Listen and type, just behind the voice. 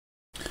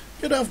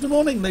Good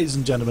afternoon, ladies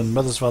and gentlemen,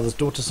 mothers, fathers,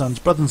 daughters, sons,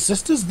 brothers and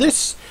sisters.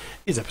 This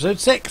is episode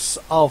 6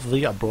 of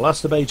the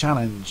Blusterbay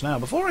challenge. Now,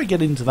 before I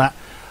get into that,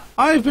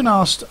 I've been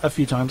asked a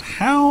few times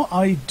how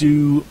I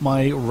do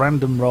my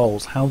random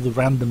rolls, how the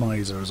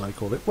randomizer, as I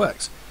call it,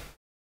 works.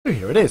 So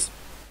here it is.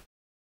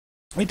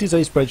 It is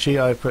a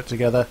spreadsheet I've put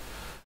together.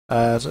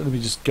 So let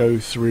me just go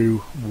through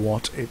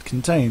what it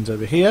contains.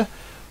 Over here,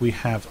 we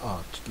have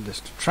our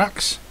list of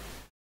tracks.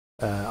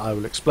 I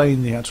will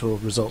explain the actual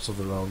results of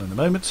the roll in a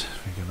moment.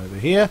 We go over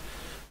here.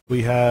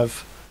 We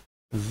have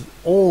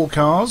all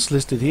cars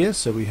listed here.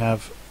 So we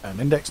have an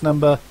index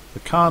number,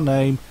 the car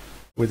name,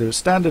 whether it's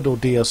standard or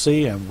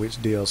DLC and which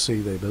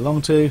DLC they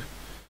belong to,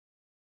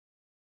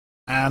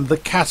 and the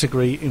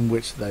category in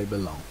which they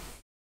belong.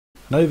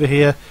 And over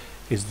here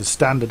is the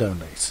standard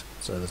only.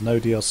 So there's no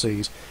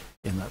DLCs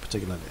in that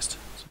particular list.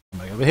 So come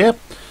back over here.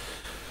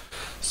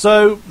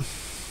 So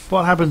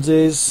what happens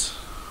is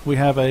we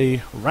have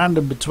a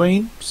random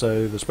between,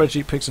 so the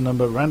spreadsheet picks a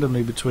number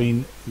randomly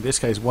between, in this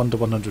case, 1 to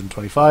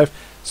 125.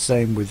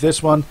 Same with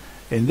this one.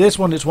 In this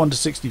one, it's 1 to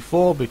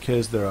 64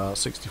 because there are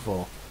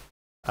 64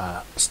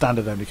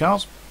 standard only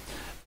cars.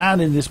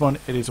 And in this one,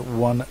 it is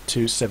 1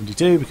 to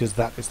 72 because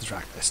that is the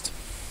track list.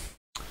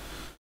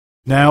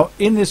 Now,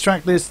 in this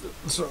track list,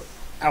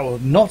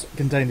 not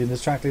contained in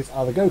this track list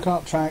are the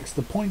go-kart tracks,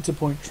 the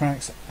point-to-point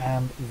tracks,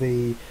 and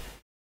the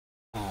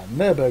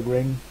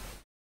Nürburgring.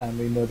 And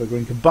the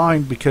Nürburgring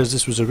combined, because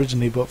this was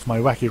originally booked for my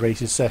Wacky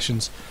Races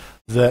sessions,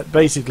 that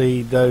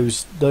basically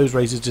those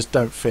races just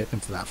don't fit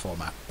into that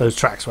format. Those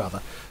tracks,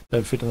 rather,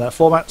 don't fit into that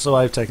format, so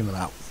I've taken them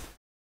out.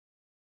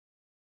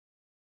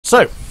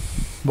 So,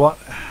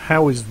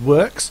 how it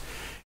works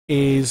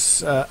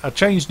is a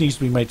change needs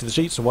to be made to the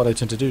sheet, so what I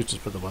tend to do is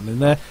just put the one in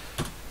there,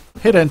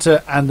 hit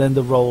enter, and then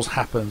the rolls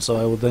happen. So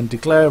I will then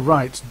declare,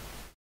 right,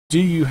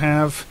 do you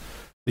have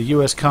the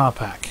US car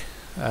pack?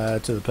 To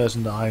the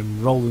person that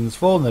I'm rolling this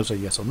for, and they'll say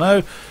yes or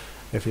no.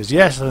 If it's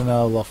yes, then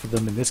I'll offer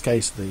them, in this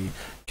case, the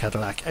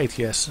Cadillac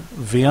ATS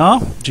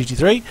VR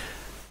GT3.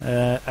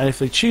 And if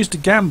they choose to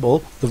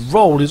gamble, the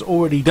roll is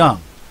already done.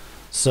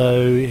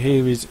 So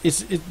here is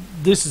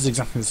this is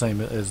exactly the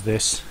same as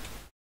this.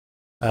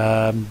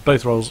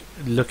 Both rolls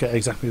look at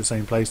exactly the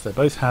same place. They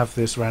both have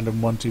this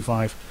random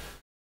 125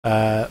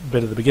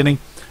 bit at the beginning,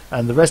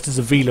 and the rest is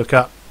a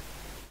VLOOKUP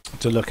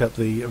to look at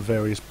the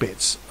various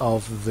bits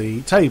of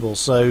the table.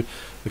 So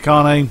the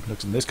car name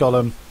looks in this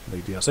column, the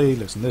DLC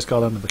looks in this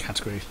column, and the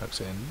category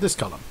looks in this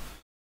column.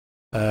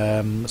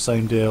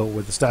 Same deal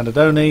with the standard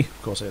only.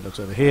 Of course, it looks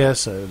over here,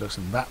 so it looks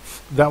in that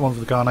one for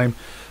the car name.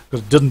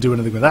 Because it doesn't do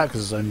anything with that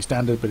because it's only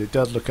standard, but it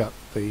does look up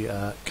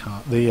the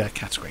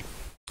category.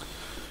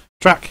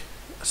 Track,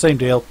 same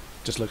deal,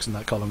 just looks in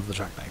that column for the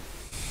track name.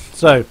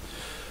 So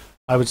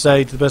I would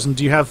say to the person,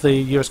 do you have the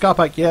US car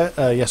pack?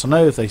 Yeah, yes or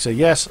no. If they say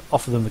yes,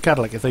 offer them the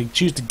Cadillac. If they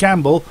choose to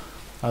gamble,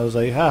 I will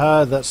say,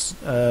 haha, that's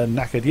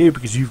knackered you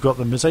because you've got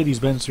the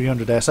Mercedes-Benz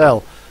 300 SL,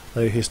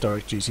 the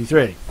historic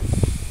GT3.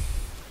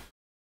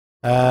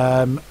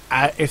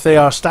 If they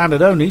are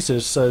standard only, so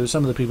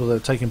some of the people that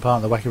have taken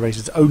part in the Wacky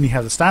Races only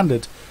have the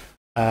standard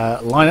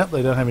lineup,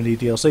 they don't have any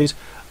DLCs,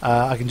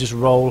 I can just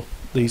roll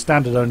the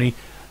standard only.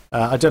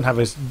 I don't have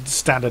a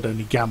standard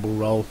only gamble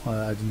roll.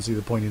 I didn't see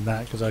the point in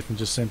that because I can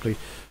just simply,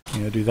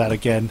 do that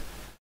again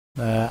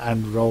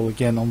and roll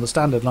again on the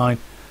standard line.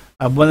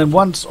 And then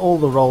once all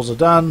the rolls are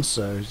done,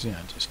 so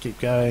just keep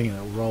going, and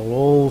it'll roll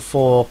all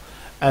 4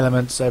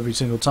 elements every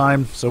single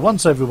time. So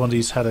once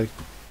everybody's had a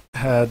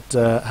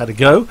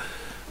go,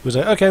 we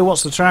say, okay,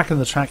 what's the track? And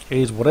the track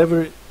is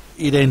whatever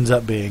it ends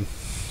up being.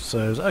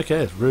 So it's,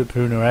 okay, it's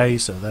Bannochbrae.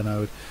 So then I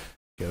would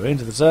go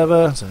into the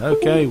server and say,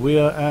 okay, we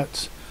are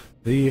at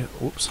the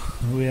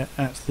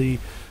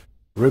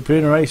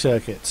Bannochbrae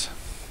circuit,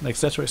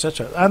 etc.,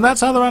 etc. And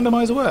that's how the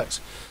randomizer works.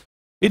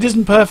 It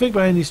isn't perfect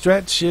by any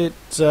stretch.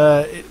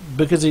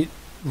 Because it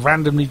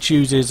randomly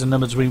chooses a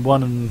number between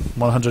 1 and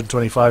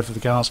 125 for the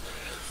cars.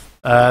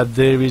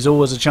 There is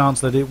always a chance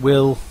that it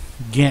will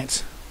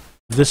get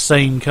the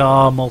same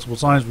car multiple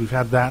times. We've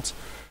had that.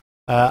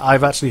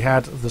 I've actually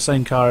had the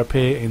same car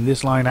appear in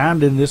this line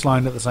and in this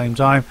line at the same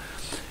time.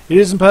 It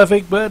isn't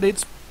perfect, but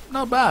it's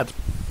not bad.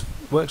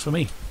 It works for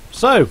me.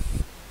 So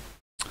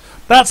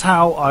that's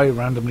how I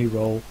randomly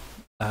roll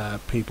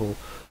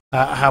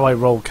how I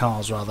roll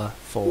cars, rather,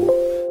 for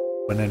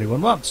when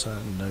anyone wants.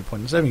 No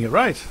point in saving it.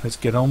 Right, let's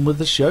get on with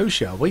the show,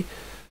 shall we?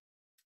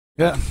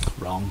 Yeah,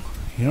 wrong.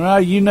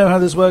 You know how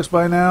this works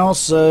by now,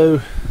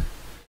 so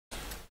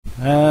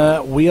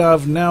we are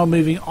now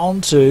moving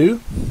on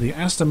to the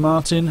Aston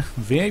Martin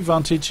V8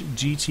 Vantage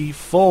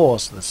GT4,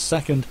 so the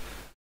second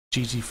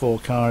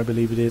GT4 car, I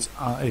believe it is.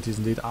 It is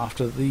indeed,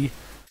 after the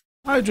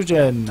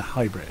hydrogen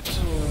hybrid.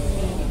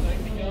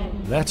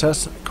 Let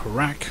us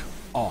crack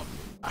on.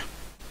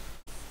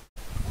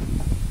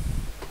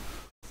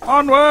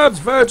 Onwards,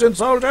 virgin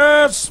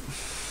soldiers!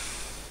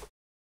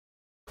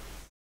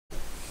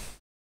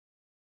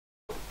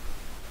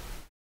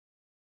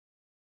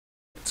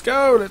 Let's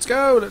go, let's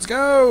go, let's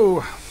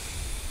go!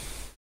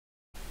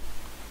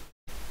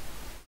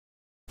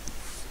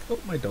 Oh,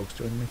 my dog's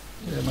joining me.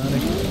 Yeah,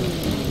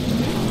 Marnie.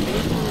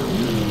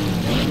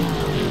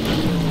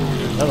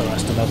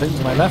 Nothing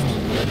to my left.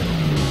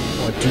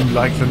 Oh, I do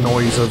like the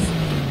noise of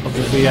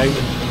the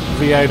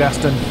V8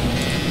 Aston.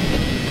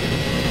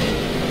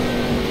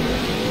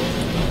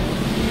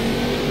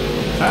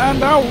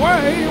 And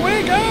away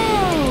we go!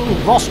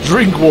 Ross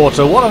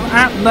Drinkwater, what an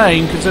apt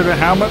name considering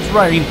how much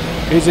rain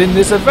is in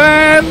this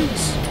event!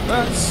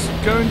 That's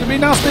going to be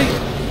nasty.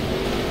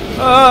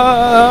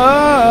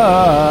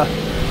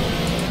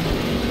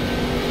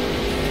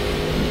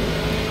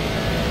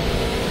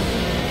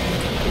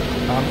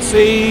 Can't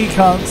see,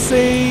 can't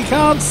see,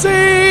 can't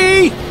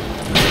see!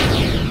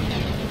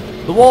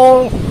 The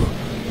wall!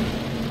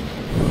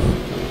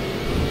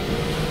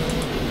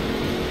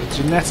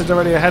 Jeanette's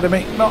already ahead of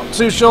me, not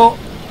too sure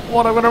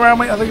what I've got around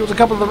me. I think it was a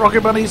couple of the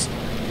rocket bunnies.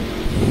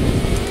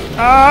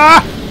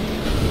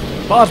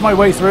 Bars my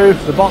way through,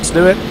 the bots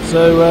do it,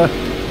 so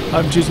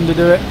I'm choosing to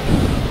do it.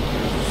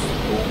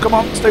 Oh, come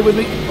on, stay with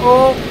me.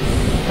 Oh,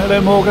 hello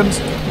Morgans.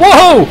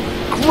 Whoa!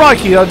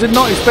 Crikey, I did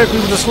not expect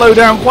people to slow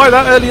down quite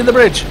that early in the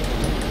bridge.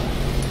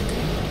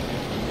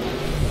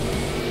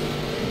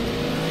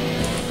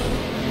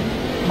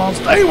 Come on,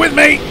 stay with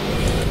me!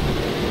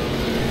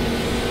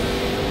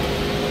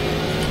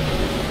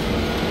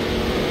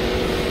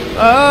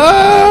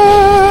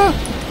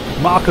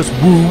 Marcus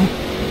Wu.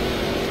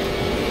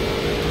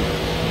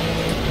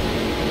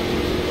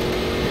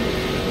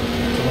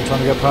 Someone trying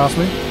to get past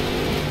me?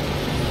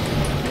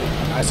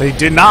 I say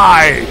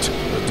denied!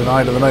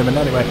 Denied at the moment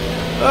anyway.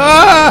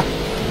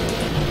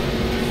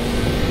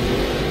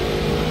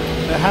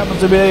 It happens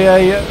to be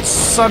a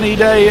sunny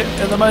day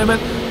at the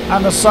moment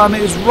and the sun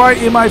is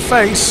right in my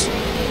face,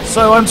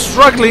 so I'm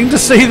struggling to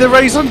see the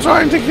race I'm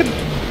trying to do.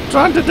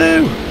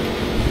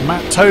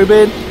 Matt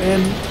Tobin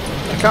in,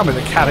 I can't be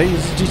the caddy,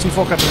 it's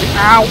GT4 category.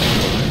 Ow!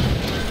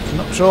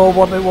 Not sure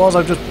what it was,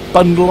 I've just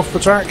bundled off the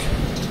track.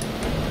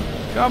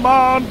 Come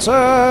on,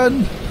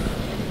 turn!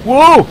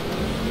 Whoa!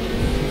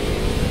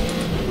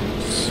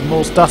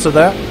 Small stutter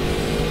there.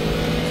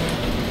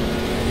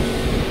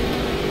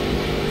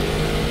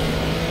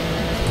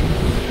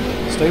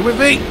 Stay with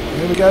me.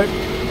 Here we go.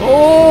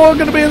 Oh, I'm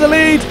going to be in the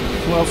lead.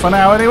 Well, for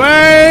now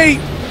anyway.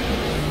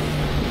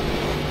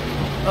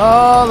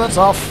 Oh, that's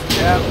off.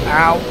 Yeah,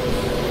 ow.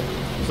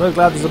 So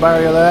glad there's a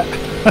barrier there.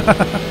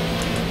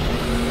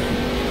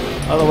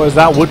 Otherwise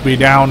that would be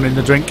down in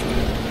the drink.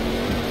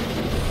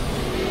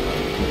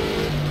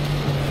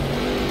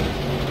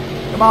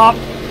 Come on.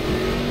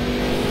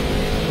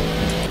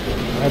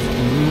 I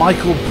have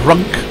Michael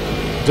Brunk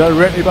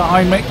directly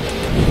behind me.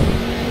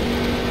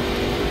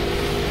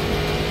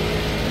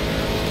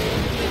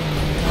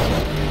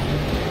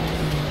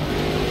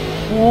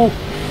 Ooh.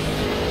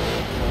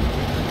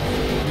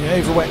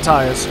 Yay for wet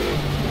tyres.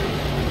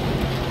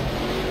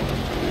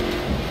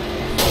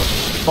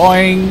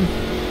 Boing.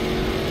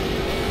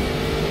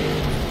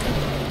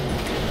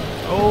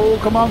 Oh,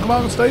 come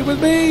on, stay with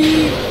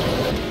me.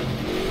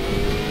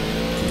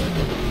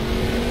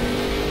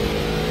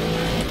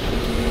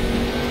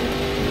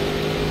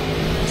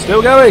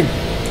 Still going.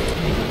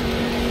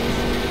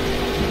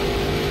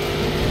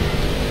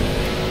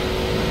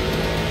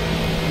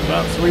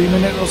 About 3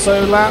 minutes or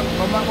so lap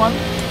on that one.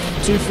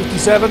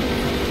 2:57.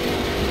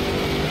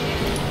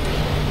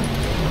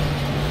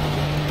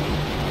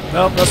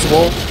 Nope, that's the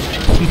wall.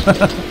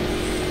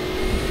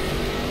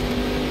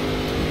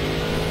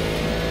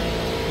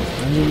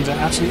 I need to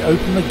actually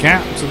open the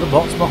gap to the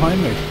box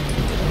behind me.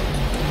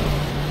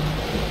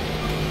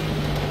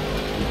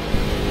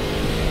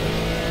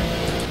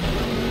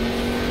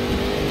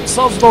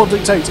 Sod's law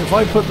dictates if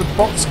I put the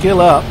bot skill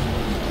up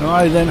and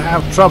I then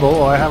have trouble,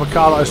 or I have a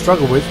car that I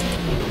struggle with,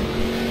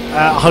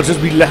 I'll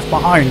just be left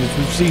behind, as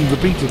we've seen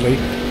repeatedly.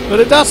 But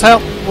it does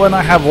help when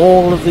I have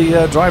all of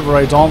the driver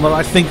aids on that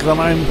I think that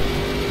I'm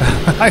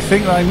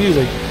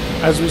using,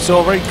 as we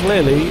saw very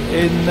clearly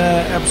in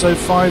episode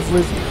 5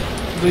 with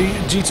the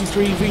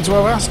GT3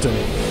 V12 Aston.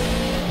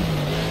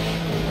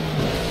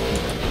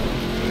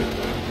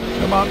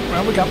 Come on,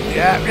 round we come.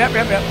 Yep,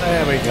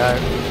 there we go.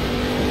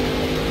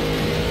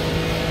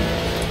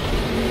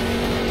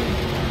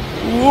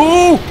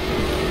 Woo!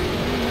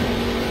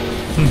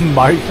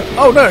 Mike.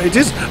 Oh no, it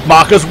is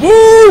Marcus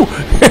Woo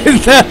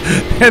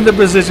in the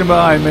position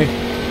behind me.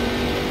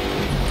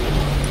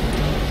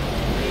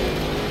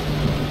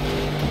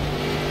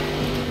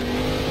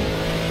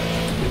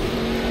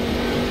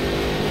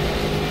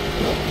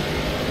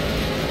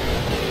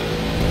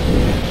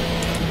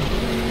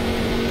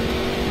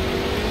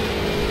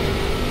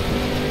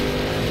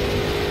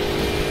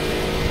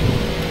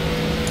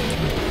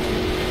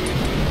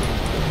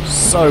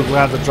 So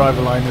glad the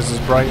driver line is as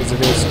bright as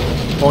it is.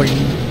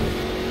 Boing.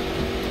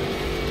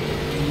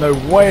 No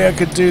way I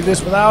could do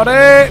this without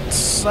it.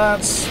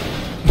 That's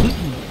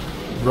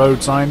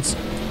road signs.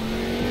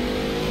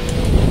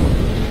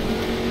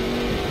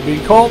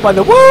 Being caught by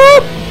the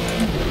whoop.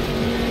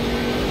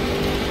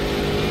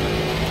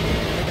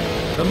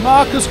 The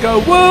markers go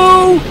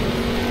woo.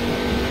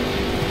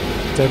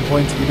 10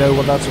 points if you know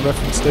what that's a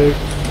reference to.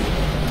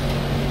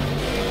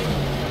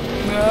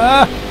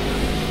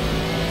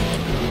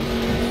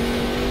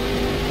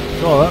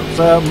 Oh,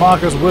 that's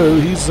Marcus Wu.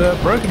 He's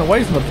broken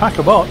away from the pack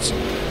of bots.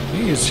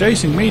 He is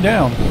chasing me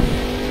down.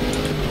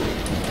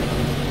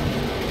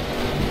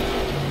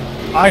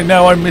 I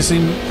know I'm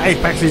missing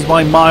apexes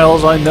by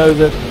miles. I know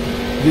that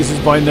this is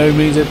by no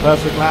means a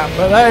perfect lap,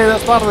 but hey,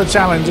 that's part of the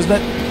challenge, isn't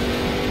it?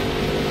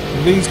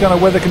 These kind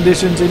of weather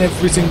conditions in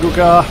every single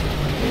car.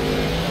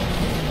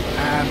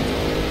 And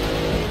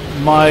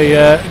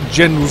my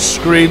general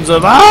screams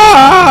of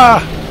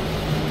 "Ah!"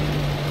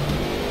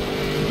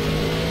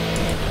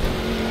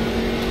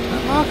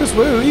 And Marcus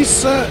Wu,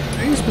 he's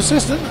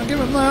persistent. I'll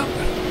give him that.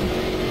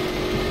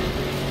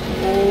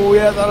 Oh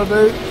yeah, that'll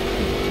do.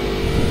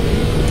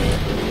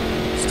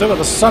 Still got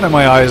the sun in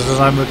my eyes as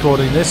I'm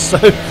recording this, so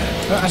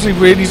I'm actually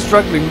really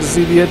struggling to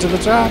see the edge of the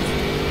track.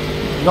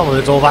 Not that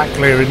it's all that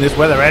clear in this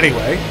weather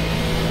anyway.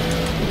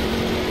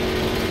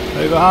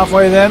 Over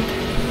halfway then.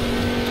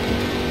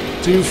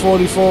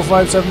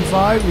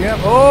 2:44.575. Yep.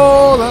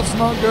 Oh, that's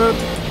not good.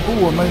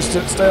 Oh, I managed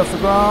to stay off the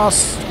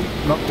grass.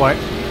 Not quite.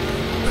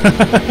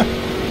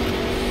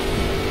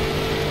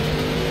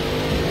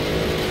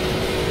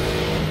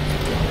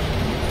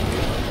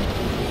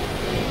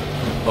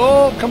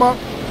 Oh, come on.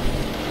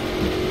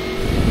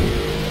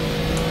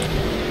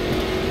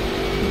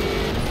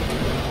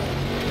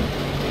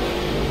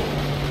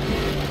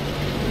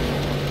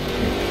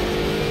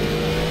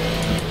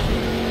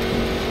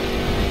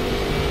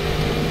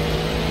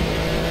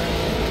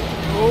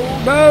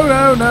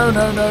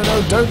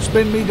 No, don't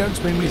spin me,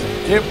 thank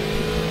you.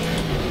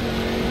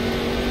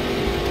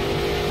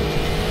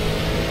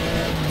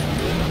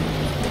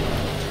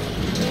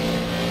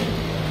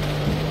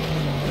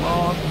 Come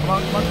on.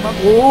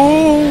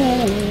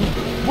 Whoa!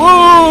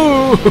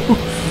 Whoa!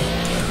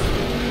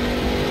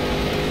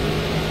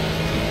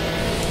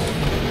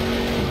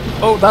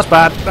 Oh, that's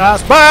bad,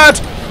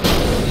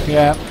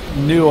 Yeah,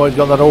 knew I'd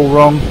got that all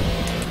wrong.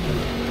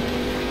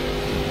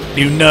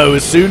 You know,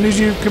 as soon as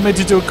you've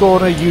committed to a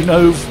corner, you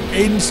know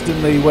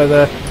instantly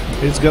whether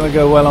it's going to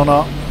go well or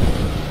not.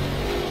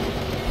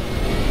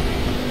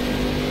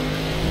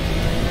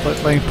 It's like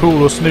playing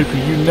pool or snooker.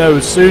 You know,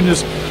 as soon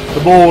as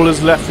the ball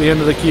has left the end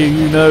of the queue,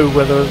 you know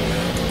whether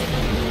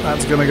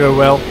that's going to go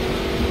well.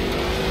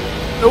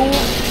 Oh,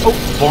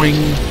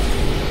 boing.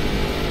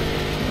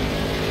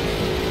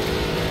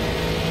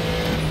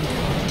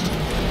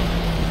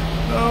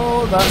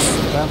 Oh,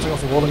 that's bouncing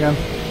off the wall again.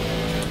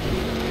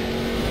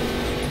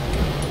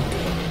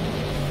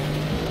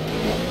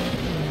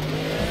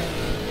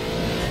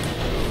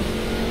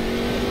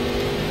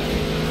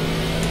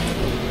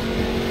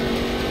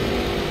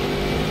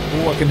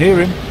 I can hear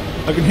him.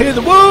 I can hear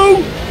the woo!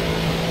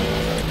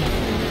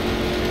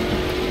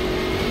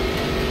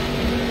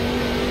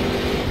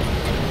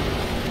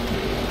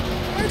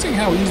 Amazing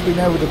how he's been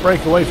able to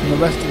break away from the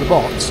rest of the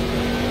bots.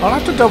 I'll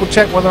have to double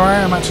check whether I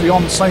am actually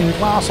on the same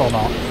class or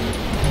not.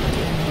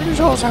 Pretty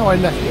sure that's how I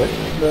left it,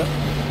 but...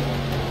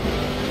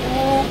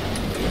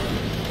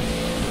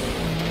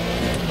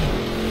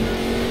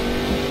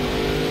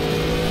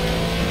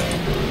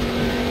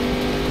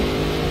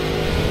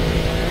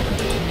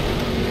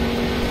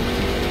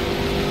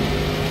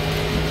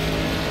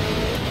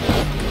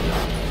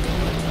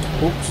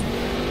 Oops.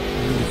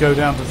 I'm going to go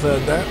down to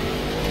third there.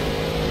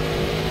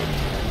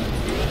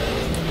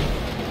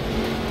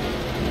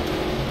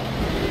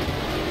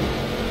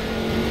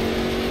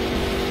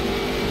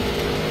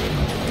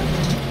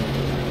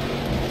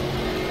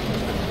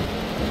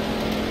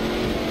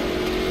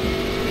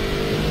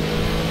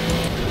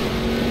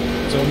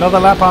 So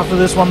another lap after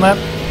this one then.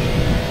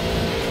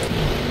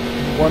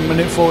 1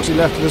 minute 40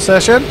 left of the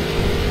session.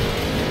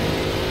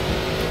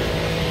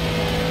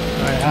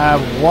 I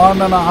have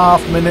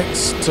 1.5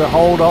 minutes to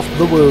hold off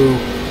the woo.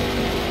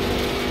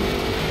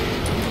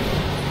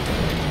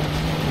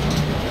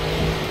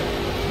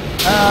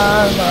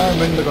 And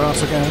I'm in the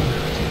grass again.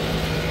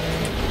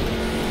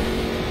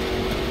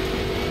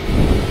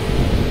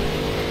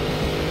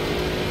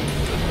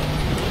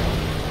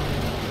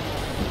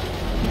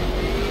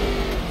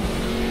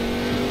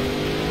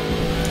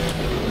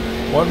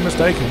 One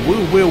mistake and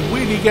Woo will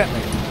really get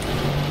me.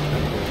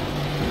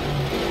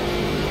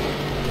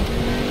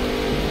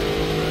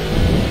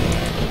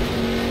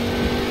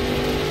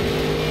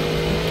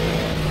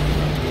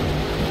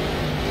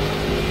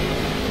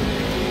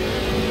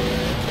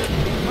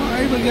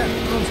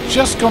 It's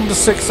just gone to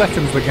 6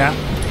 seconds, the gap.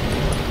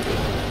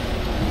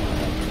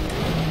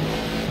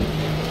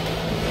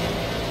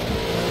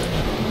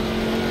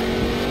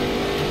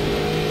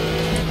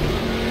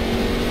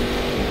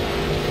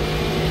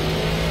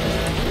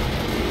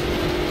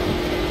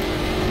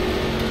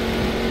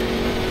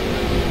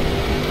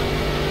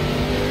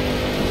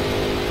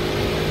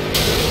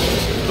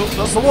 Oh,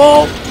 that's the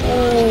wall!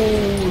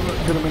 Oh,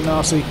 that's going to be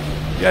nasty.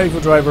 Yay for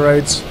driver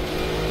aids.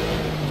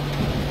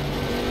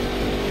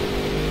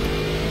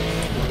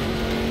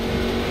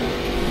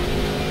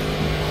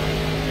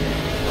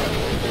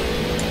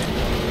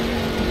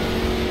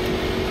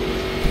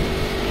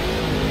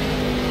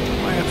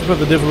 Put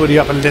the difficulty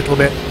up a little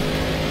bit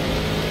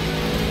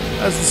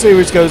as the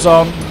series goes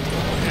on.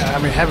 Yeah,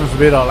 I mean, heaven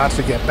forbid I'll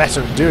actually get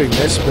better at doing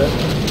this, but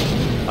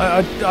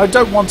I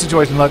don't want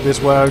situations like this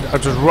where I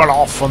just run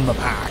off from the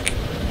pack.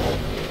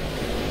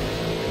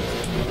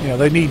 You know,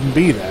 they needn't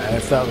be there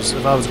if I was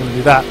going to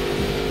do that.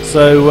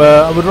 So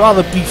I would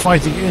rather be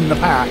fighting in the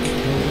pack.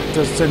 It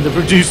does tend to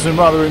produce some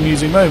rather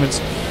amusing moments.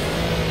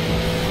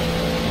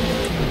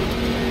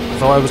 I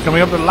thought I was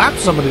coming up to lap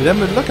somebody then,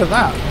 but look at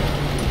that.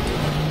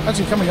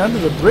 Actually coming under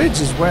the bridge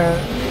is where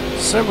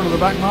several of the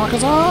back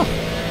markers are.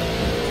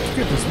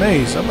 Goodness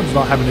me, someone's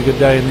not having a good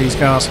day in these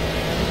cars.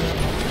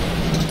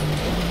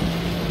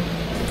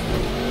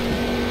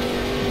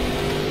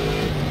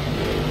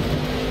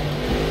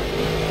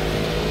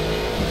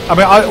 I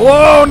mean,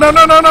 whoa, no,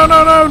 no, no, no,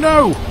 no, no,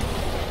 no!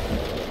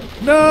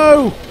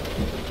 No!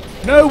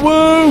 No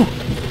woo!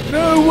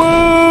 No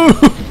woo!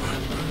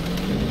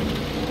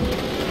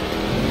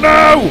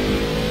 No!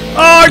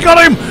 Oh, I got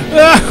him!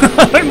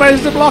 I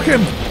managed to block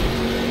him!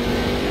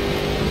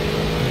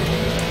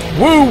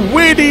 Woo,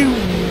 weedy!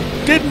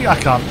 Didn't I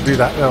can't do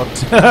that.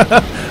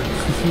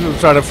 I'm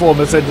trying to form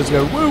a sentence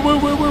go woo, woo,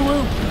 woo, woo,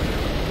 woo!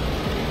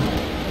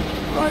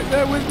 Right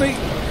there with me.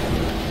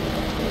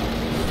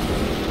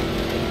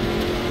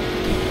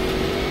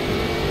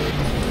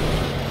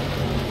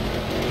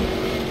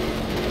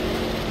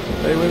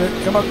 Stay with it.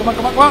 Come on, come on,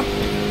 come on, come on.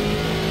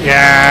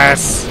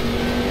 Yes!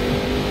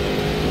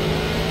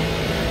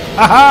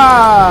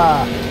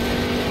 Aha!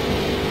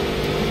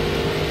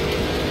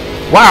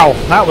 Wow,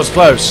 that was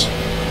close.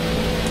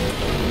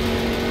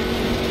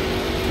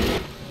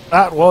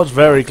 That was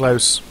very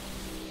close.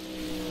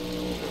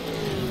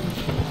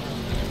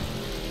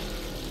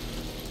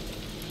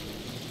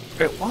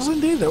 It was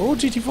indeed. They're all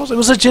GT4s. It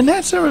was a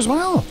Janetta as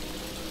well.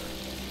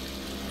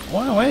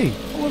 Wow, hey.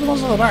 What were the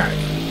ones on the back?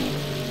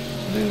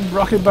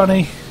 Rocket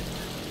Bunny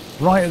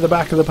right at the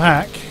back of the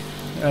pack,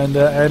 and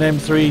an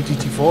M3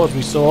 GT4 as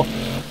we saw,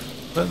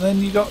 but then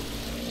you got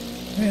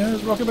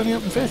Rocket Bunny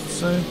up in 5th,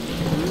 so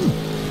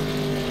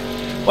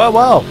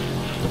well,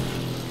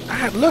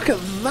 look at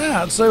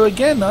that. So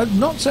again, I'm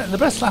not setting the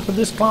best lap of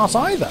this class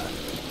either.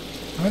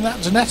 I mean,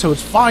 that Janetta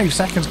was 5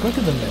 seconds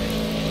quicker than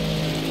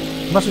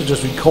me. Must have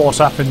just been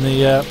caught up in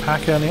the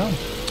pack early on.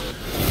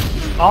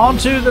 On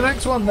to the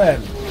next one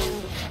then.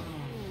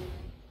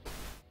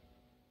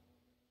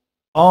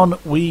 On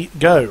we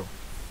go.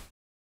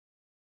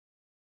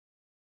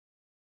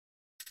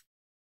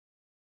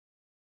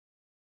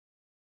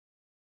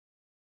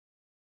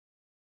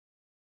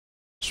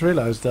 Just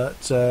realised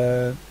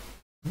that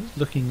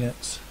looking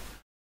at.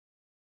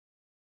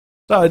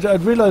 No,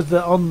 I'd realised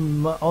that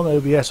on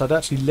OBS I'd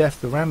actually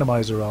left the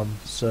randomizer on,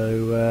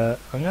 so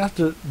I'm going to have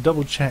to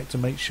double check to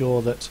make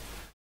sure that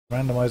the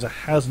randomizer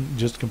hasn't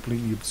just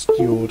completely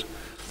obscured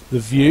the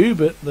view,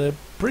 but the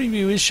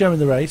preview is showing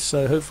the race,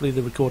 so hopefully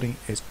the recording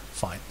is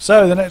fine.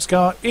 So the next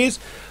car is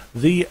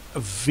the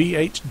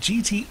V8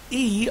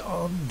 GTE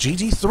on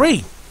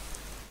GT3.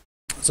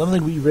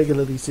 Something we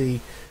regularly see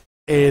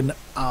in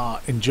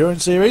our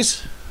endurance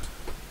series,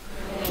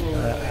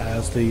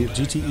 as the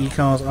GTE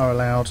cars are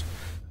allowed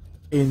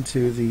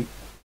into the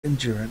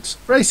endurance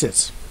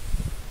races.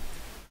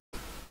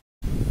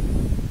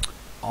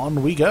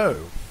 On we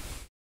go.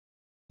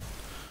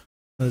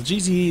 Now, the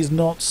GTE is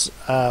not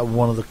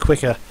one of the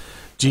quicker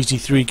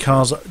GT3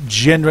 cars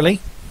generally,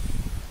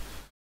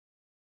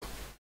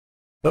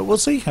 but we'll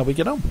see how we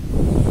get on.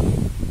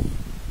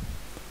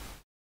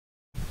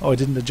 Oh, I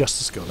didn't adjust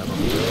the skill level.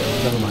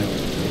 Never mind.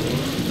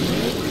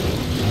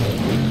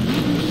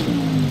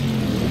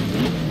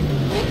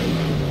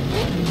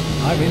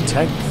 I'm in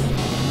 10th.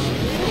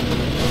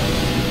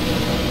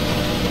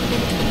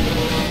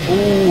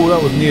 Oh,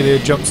 that was nearly a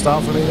jump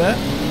start for me there.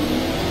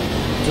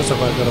 Just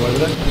about got away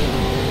with it.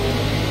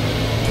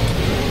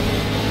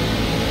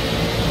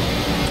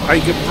 I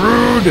get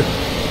brewed!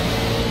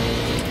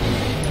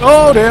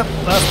 Oh dear,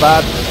 that's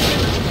bad.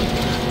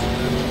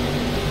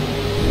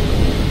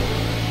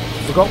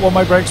 Forgot one of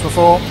my brakes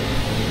before.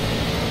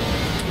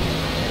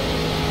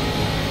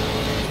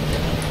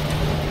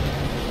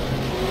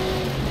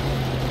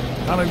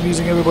 And I'm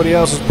using everybody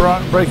else's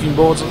braking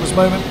boards at this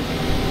moment.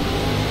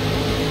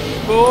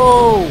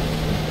 Oh!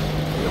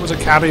 There was a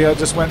caddy I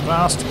just went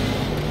past.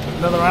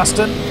 Another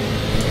Aston.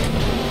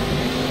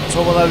 That's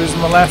all that is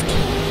on the left.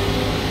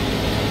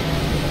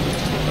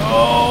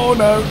 Oh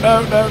no,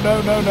 no, no,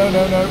 no, no, no,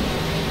 no, no.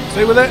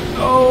 Stay with it.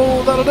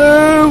 Oh, that'll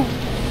do!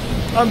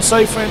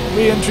 Unsafe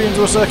re-entry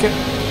into a circuit.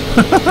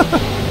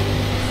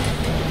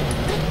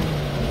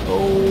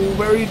 Oh,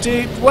 very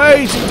deep.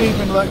 Way too deep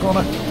into that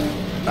corner.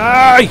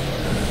 Aye!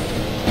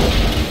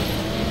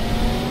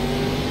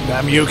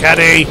 Damn you,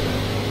 caddy!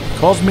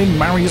 Cosmin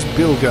Marius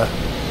Bilger.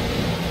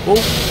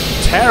 Oh,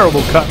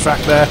 terrible cut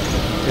track there.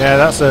 Yeah,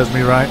 that serves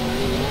me right.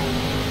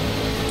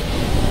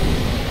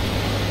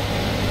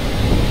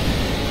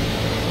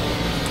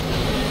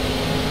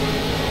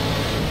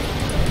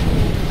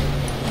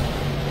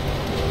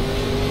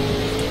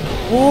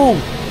 Whoa!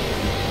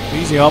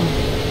 Easy on.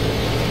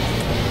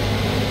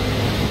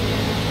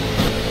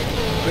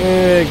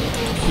 Big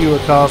queue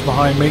of cars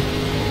behind me.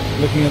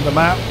 Looking at the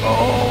map.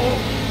 Oh!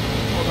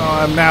 Oh no,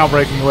 I'm now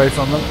breaking away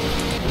from them.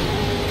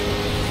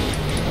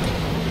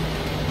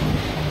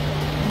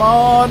 Come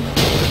on!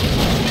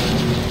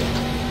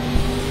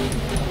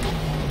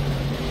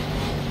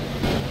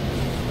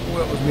 Well,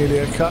 that was nearly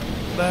a cut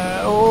there.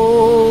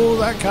 Oh,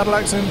 that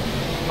Cadillac's in.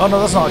 Oh no,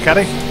 that's not a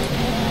Caddy.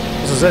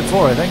 It's a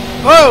Z4, I think.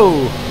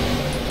 Whoa!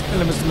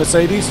 Hello, Mr.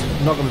 Mercedes.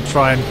 I'm not going to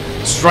try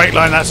and straight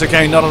line that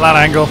chicane, not at that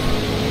angle.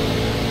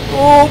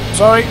 Oh,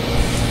 sorry.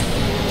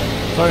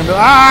 Sorry,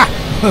 ah!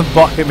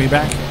 Bot hit me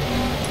back.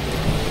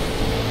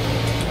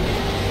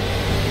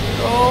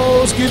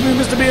 Oh, excuse me,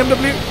 Mr.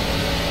 BMW.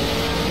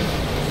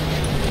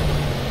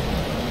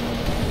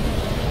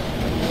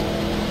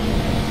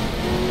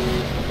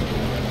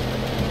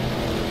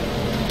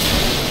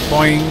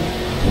 Boing.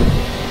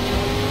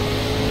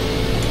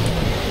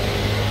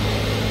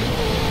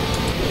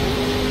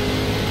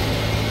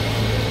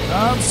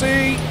 Can't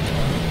see.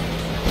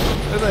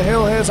 There's a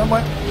hill here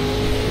somewhere.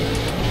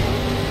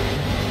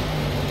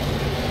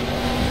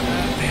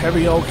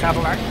 Heavy old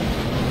Cadillac.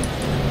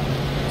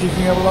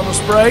 Kicking up a lot of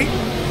spray.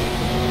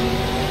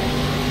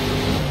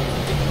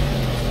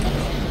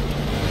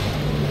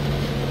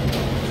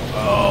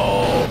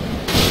 Oh.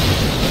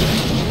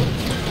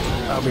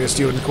 That'll be a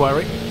steward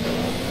inquiry.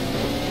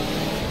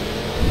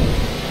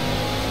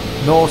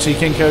 Naughty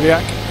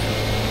King-Kodiak.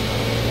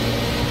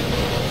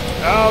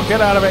 Oh,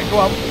 get out of it. Go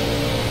on.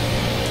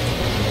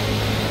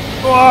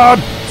 Go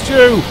on.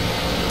 Stew.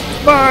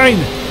 Mine.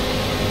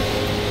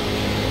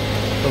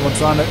 Someone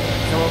trying to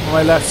come up on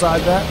my left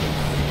side there.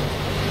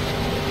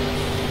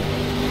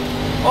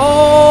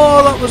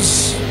 Oh, that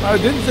was... I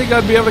didn't think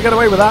I'd be able to get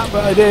away with that,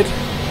 but I did.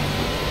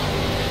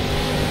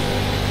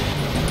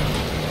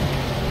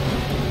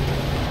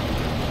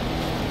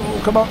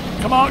 Oh, come on.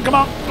 Come on, come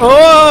on.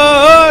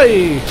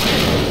 Oi!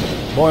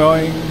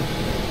 Boing.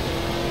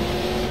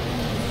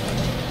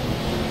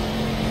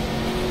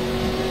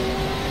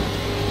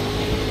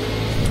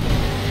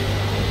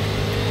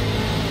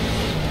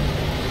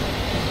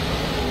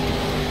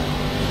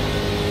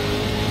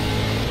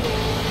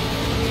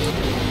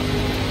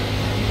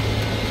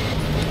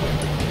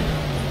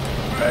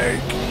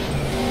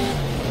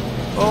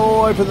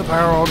 Oh, I put the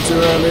power on too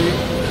early.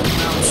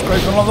 Now I'm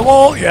scraping along the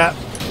wall. Yeah,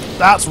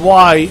 that's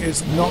why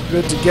it's not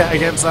good to get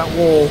against that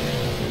wall.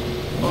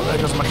 Oh, there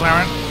goes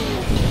McLaren.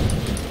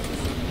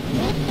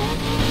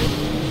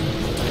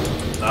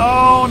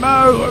 Oh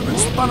no, I've been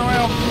spun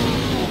around.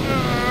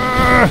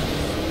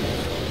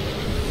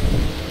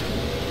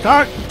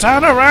 Can't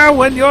turn around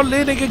when you're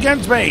leaning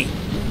against me.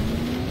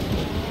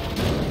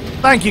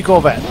 Thank you,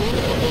 Corvette.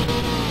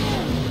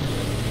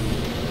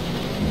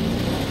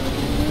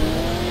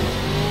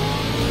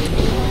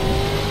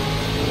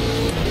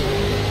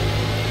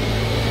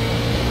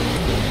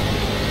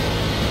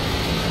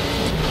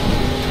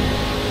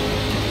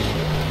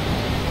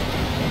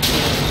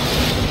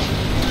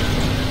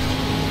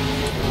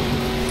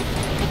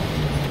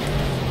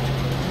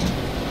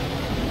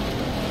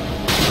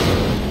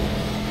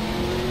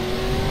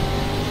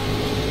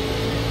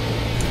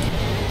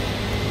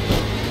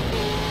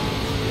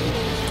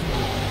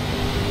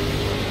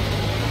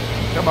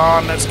 Come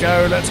on, let's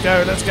go, let's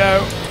go, let's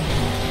go.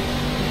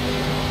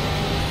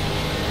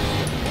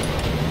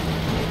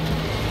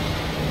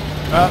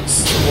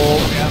 That's the wall,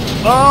 yeah.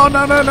 Oh,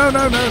 no, no, no,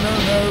 no, no, no,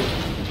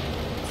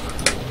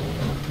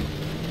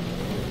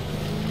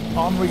 no.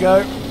 On we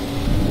go.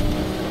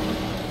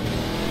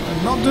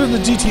 I'm not doing the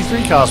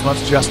GT3 cars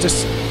much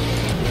justice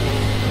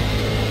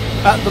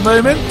at the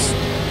moment.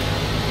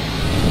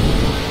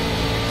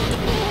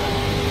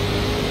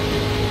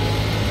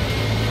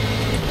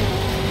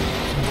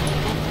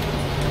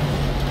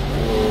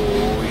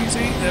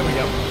 There we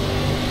go.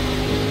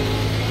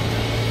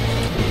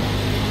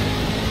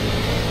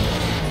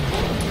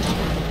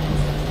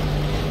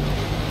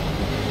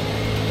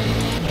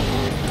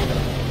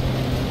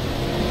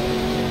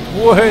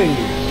 Whoa!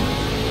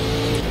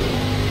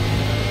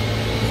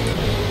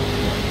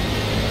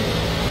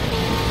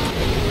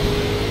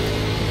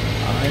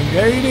 I'm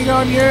gaining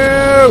on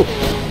you!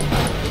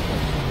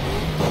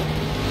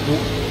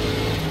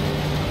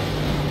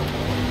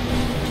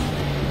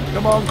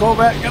 Come on,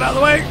 Corvette, get out of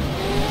the way!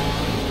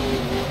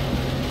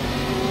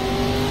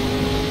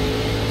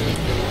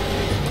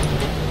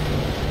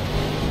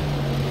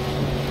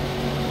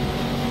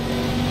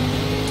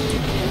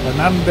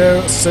 Fernando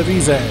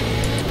Cerise.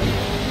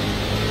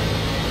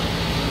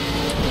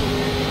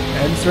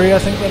 N3, I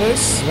think that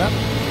is. Yep.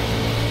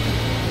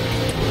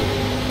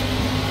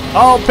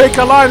 I'll pick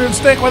a line and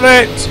stick with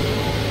it!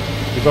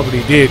 You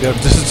probably did, I'm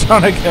just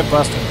trying to get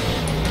past him.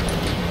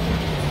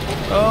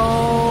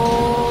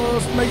 Oh,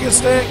 let's make it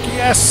stick,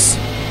 yes!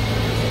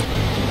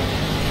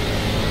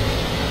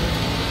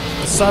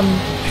 The sun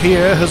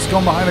here has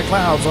gone behind a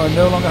cloud, so I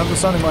no longer have the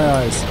sun in my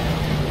eyes.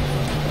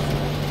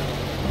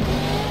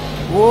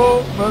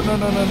 Whoa, no, no,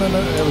 no, no, no,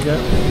 no, there we go.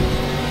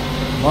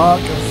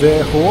 Mark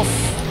Verhoef,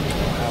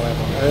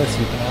 however on earth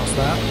you pronounce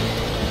that.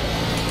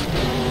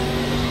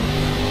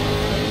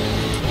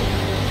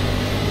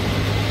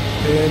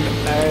 In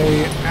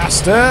a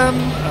Aston,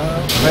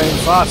 paying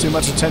far too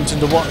much attention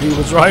to what he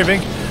was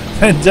driving,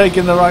 and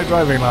taking the right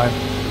driving line.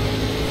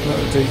 That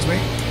would teach me.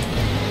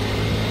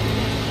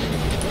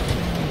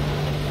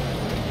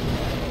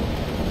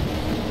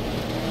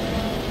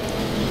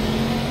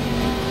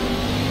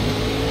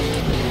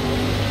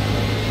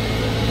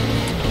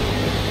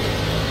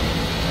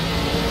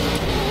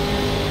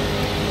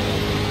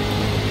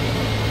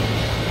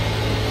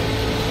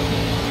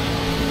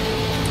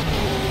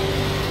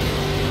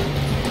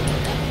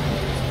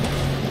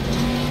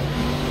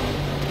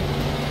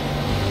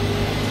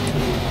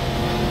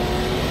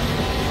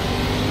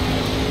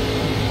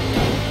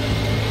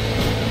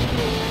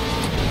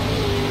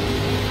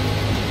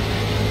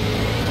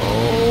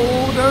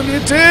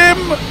 Hit him!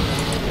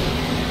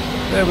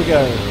 There we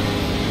go.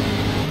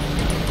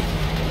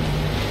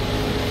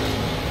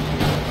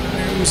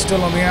 He's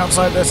still on the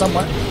outside there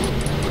somewhere.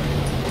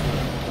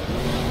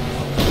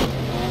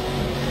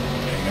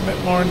 Getting a bit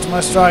more into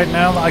my stride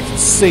now that I can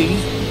see.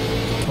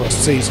 Or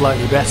see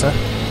slightly better.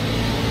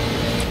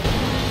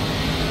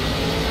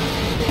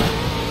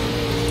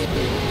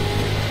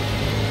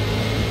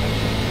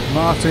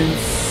 Martin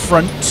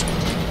front.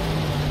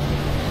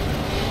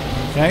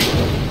 Okay.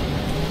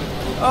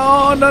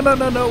 Oh, no, no,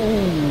 no, no.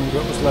 Ooh,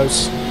 that was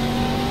close.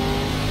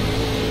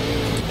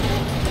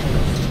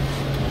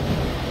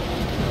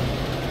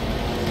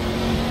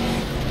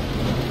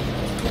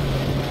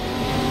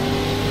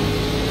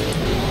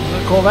 Did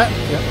I call that?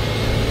 Yep.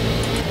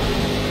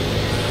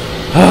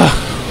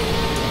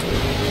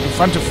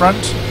 Front to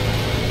front.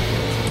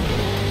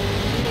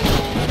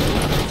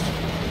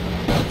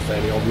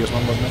 Fairly obvious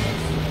one, wasn't it?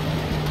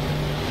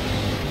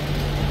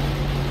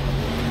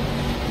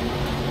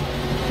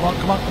 Come on,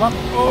 come on, come on.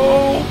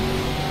 Oh!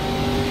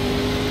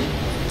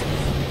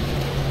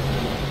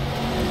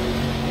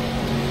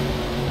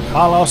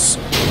 Carlos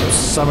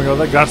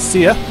Samagoda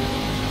Garcia.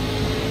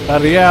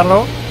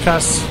 Arriero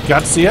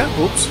Garcia.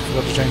 Oops,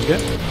 forgot to change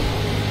it.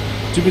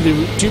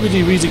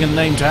 TBD reading a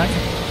name tag.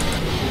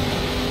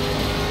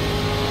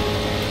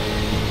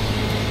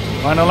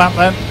 Final lap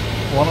then.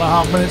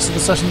 1.5 minutes of the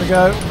session to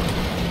go.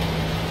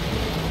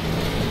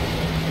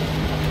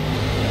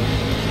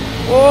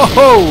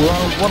 Whoa!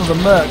 That was one of the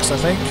Mercs, I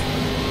think.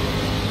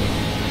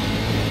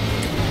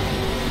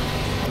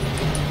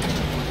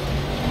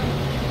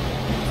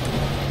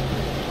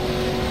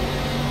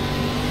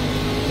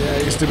 Yeah,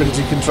 your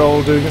stability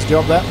control doing its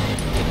job there.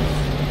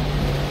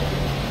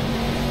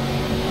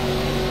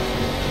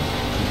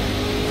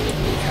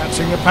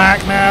 Catching the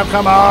pack now,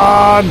 come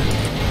on!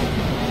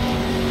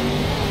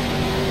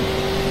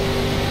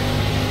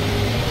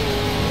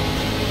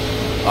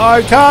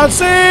 I can't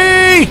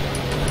see!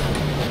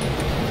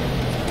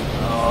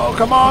 Oh,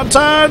 come on,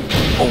 turn!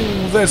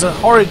 Oh, there's a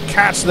horrid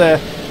catch there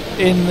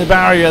in the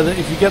barrier that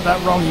if you get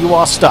that wrong, you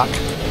are stuck.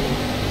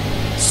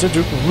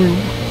 Cedric Roux.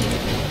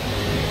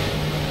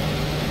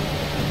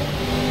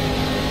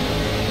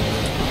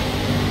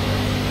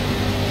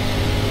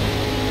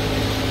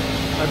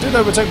 I did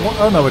overtake one.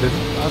 Oh, no, I didn't.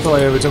 I thought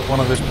I overtook one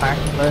of his pack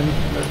then,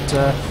 but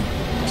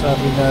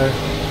sadly, no.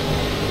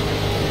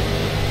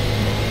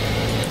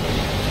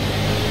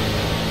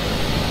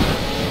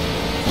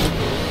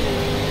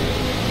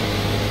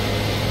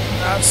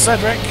 That's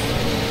Cedric.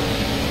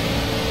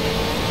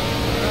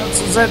 That's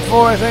a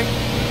Z4, I think.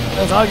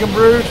 There's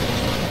Eigenbrood.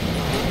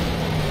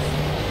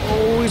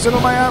 Oh, he's in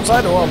on my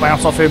outside. Oh, I'll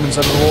bounce off him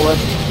instead of the wall then.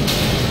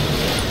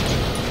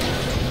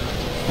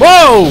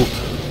 Whoa!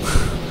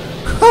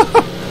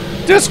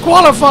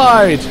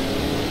 Disqualified!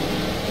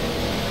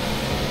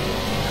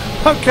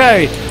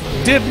 Okay,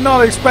 did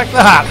not expect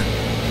that.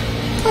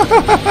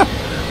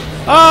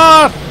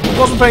 Ah!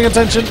 Wasn't paying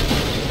attention.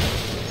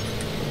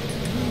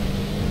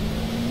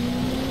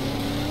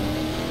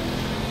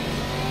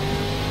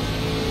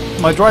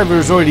 My driver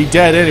is already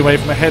dead anyway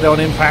from a head-on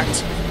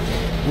impact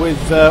with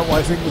what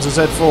I think was a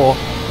Z4.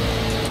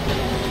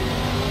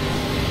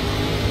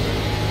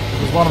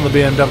 It was one of the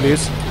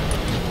BMWs.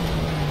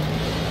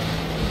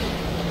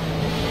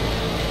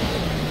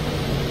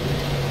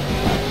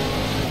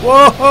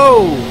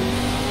 Whoa!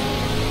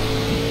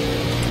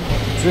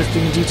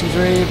 Drifting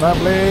GT3,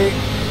 lovely.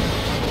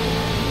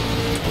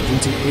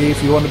 GTE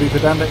if you want to be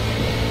pedantic.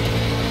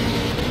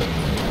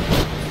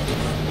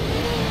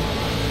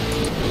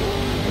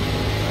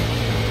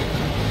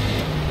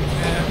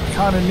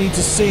 Kind of need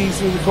to see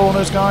through the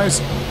corners,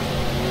 guys.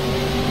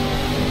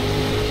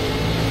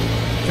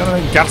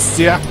 Gonna be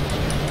Garcia.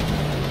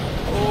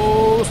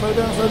 Oh, slow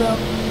down, slow down.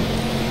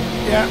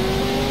 Yeah.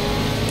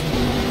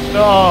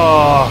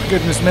 Oh,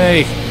 goodness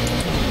me.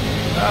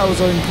 That was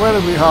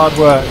incredibly hard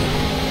work.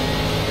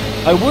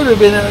 I would have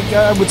been,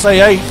 I would say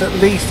 8th at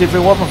least if it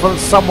wasn't for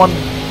someone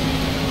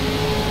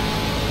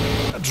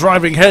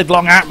driving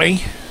headlong at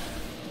me.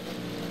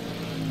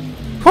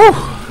 Whew.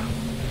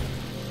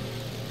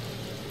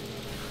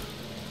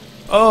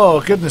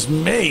 Oh, goodness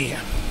me.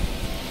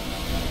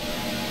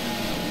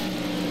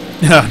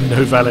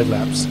 No valid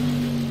laps.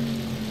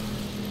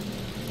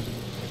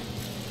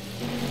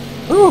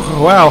 Ooh,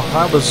 wow,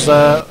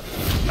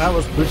 that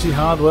was pretty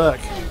hard work.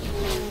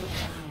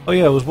 Oh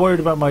yeah, I was worried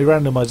about my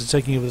randomizer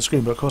taking over the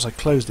screen, but of course I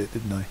closed it,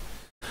 didn't I?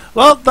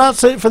 Well,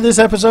 that's it for this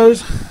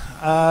episode.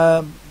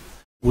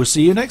 We'll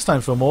see you next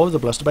time for more of the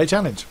Blusterbay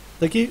Challenge.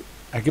 Thank you,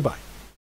 and goodbye.